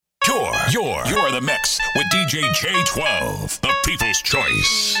You're the mix with DJ J12, the People's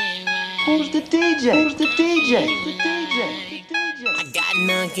Choice. Who's the DJ? Who's the DJ? I got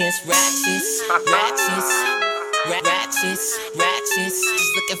none against ratchets. Just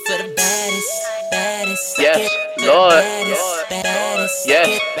looking for the baddest. Yes, Lord. Yes,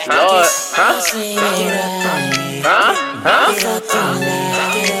 Lord.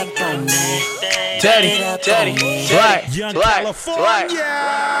 Teddy, black.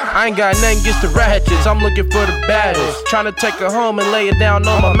 I ain't got nothing against the ratchets, I'm looking for the baddest. Tryna take her home and lay it down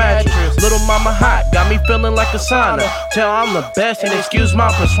on my mattress. Little mama hot, got me feeling like a sauna. Tell I'm the best and excuse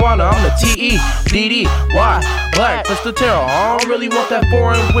my persona. I'm the T-E-D-D-Y, black, plus the terror. I don't really want that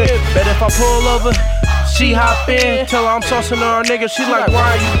foreign whip. Bet if I pull over, she hop in, tell her I'm saucing her nigga. She like,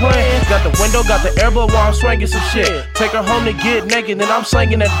 why are you playing? Got the window, got the elbow while I'm swinging some shit. Take her home to get naked, then I'm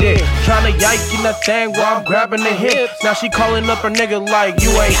slinging that dick. Tryna yike in that thing while I'm grabbing the hip. Now she calling up her nigga like,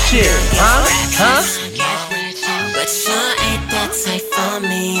 you ain't shit. Huh? But sure ain't that type for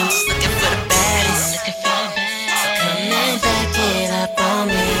me. I'm just looking for the baddest. So come and back it up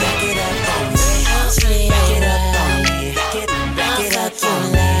on me. I'll treat it up on me. Back it up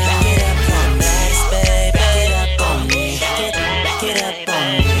on me.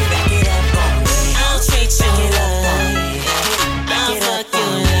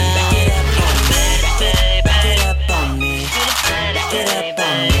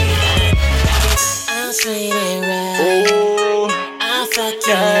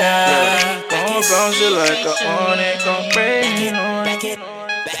 Like a on it, gon' bring on it.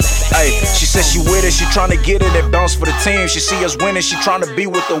 Ay, she said she with it, she tryna get it, that bounce for the team. She see us winning, she tryna be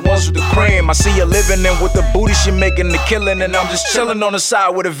with the ones with the cream. I see her living in with the booty, she making the killing. And I'm just chilling on the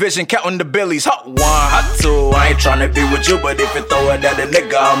side with a vision, counting the billies. Hot one, hot two, I ain't tryna be with you, but if you throw it at a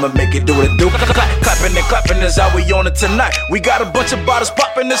nigga, I'ma make it do what it do. Clapping and clapping is how we on it tonight. We got a bunch of bottles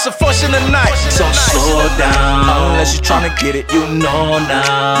popping, it's a function tonight. So slow down, unless you tryna get it, you know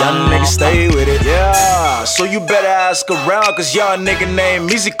now. Y'all niggas stay with it, yeah. So you better ask around, cause y'all nigga named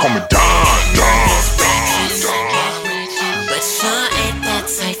Meezy call me Don. But sure ain't that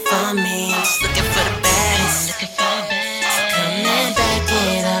type for me. I'm just looking for the baddest. So come and back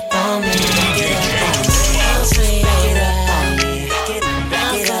it up on me. I'll treat it up on me.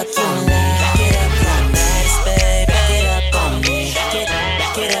 Back it up on me. Back it up on me. Baddest, babe. Back it up on me. Back it up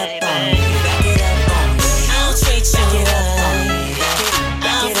on me. Back it up on me. I'll treat you up on me.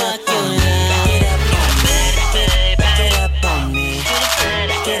 Back it up on me. Back it up on me. Back it up on me.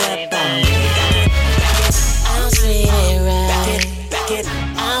 Back it up on me. I'll treat it right.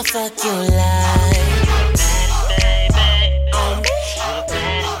 I'll fuck you live.